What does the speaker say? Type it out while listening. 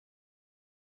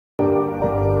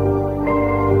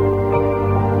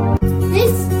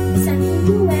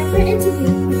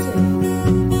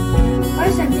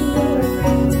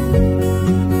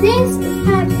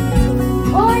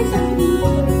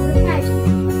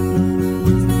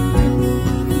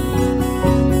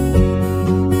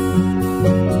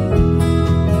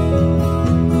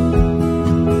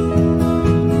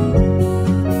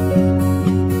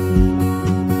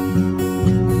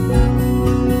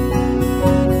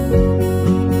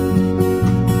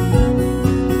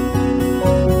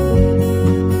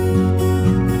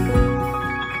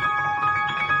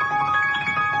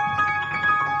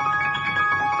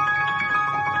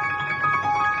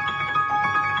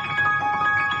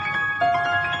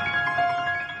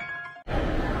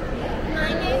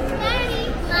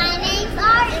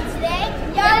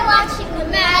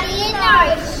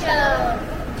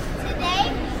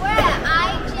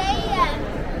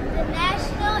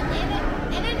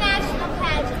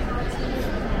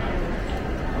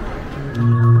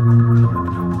We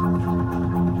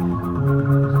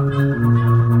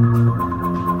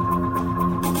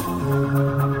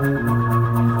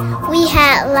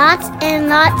had lots and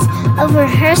lots of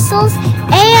rehearsals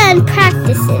and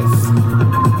practices.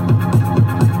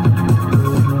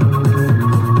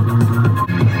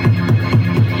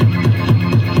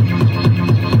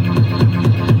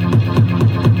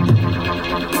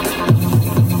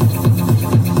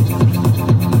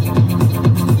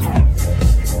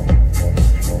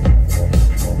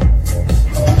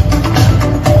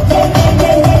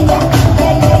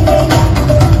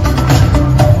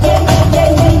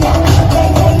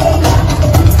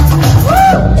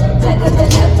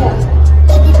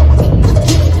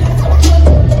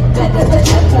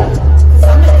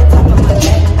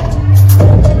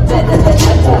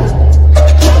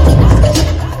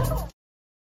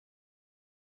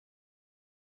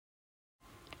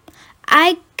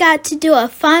 I got to do a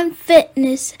fun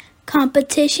fitness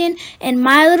competition, and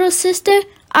my little sister,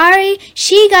 Ari,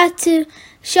 she got to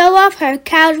show off her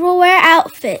casual wear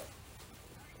outfit.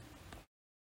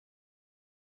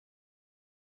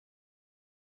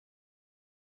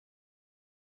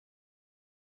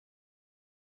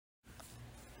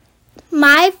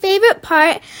 My favorite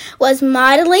part was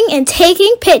modeling and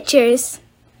taking pictures.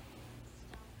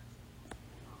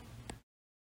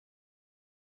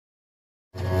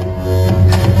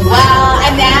 Well,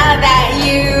 and now that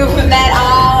you've met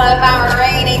all of our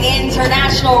reigning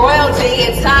international royalty,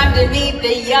 it's time to meet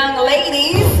the young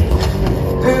ladies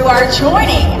who are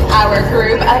joining our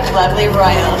group of lovely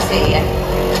royalty.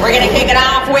 We're going to kick it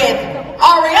off with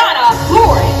Ariana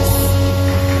Flores.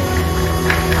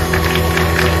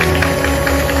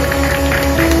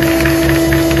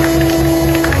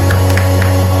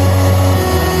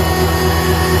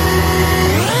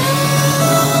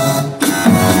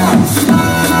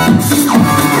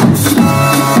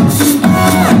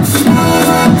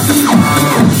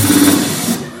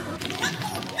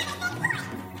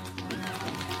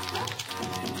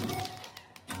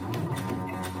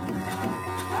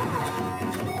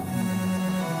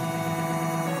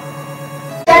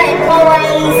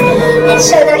 And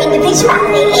show their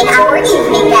individuality in our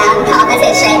evening gown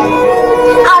competition.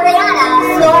 Ariana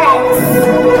Flores.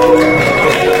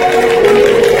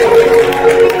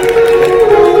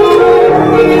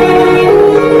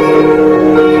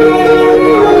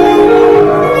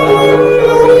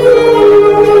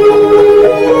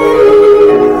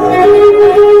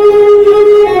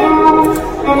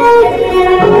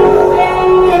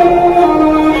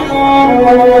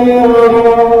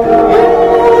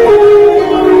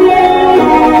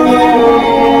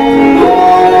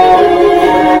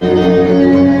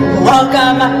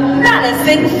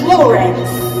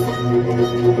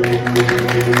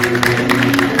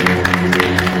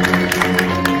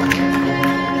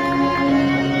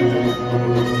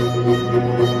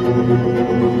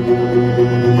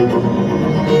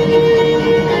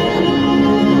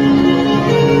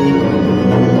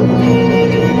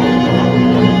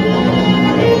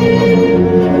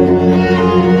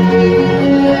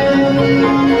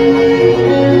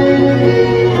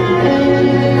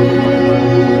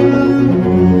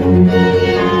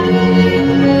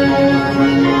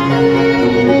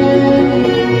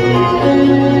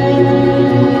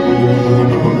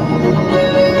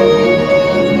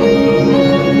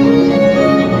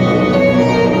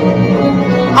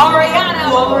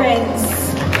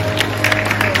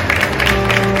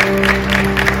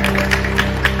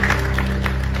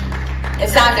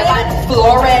 It's time to find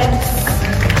Florence.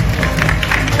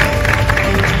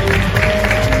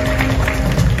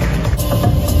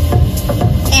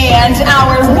 And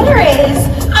our winner is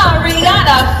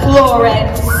Ariana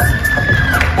Florence.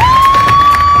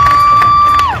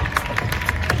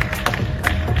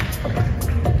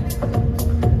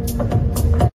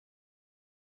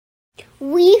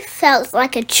 We felt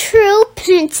like a true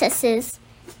princesses.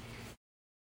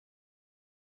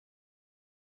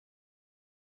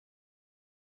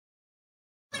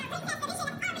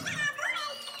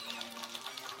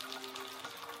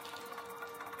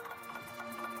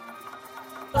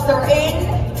 They're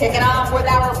in, kicking off with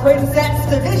our Princess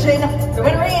Division. The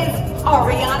winner is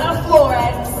Ariana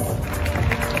Florence.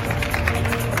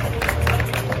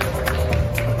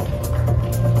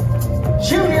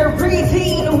 Junior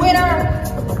preteen winner,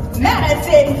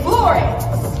 Madison Florence.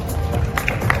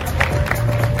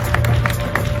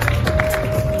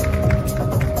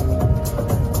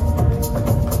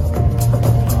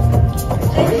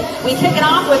 We kick it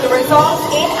off with the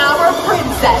results in our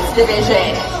Princess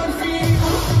Division.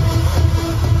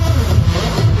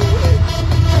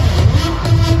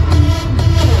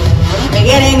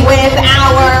 Beginning with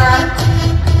our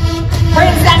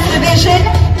Princess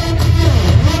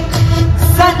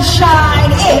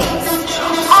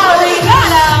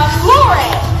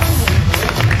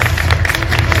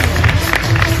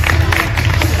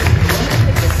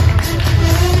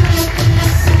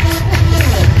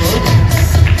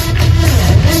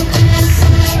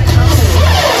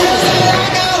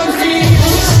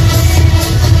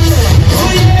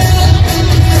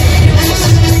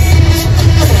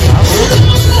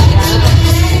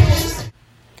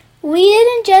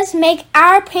just make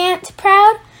our parents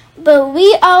proud, but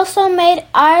we also made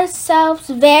ourselves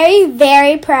very,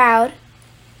 very proud.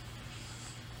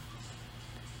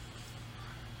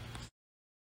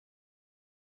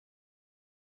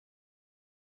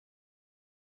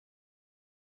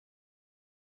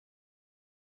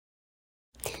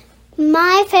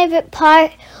 My favorite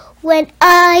part when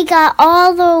I got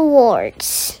all the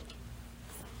awards.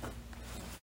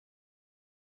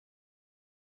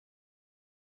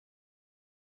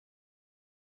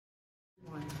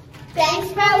 Thanks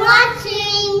for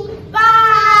watching.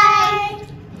 Bye.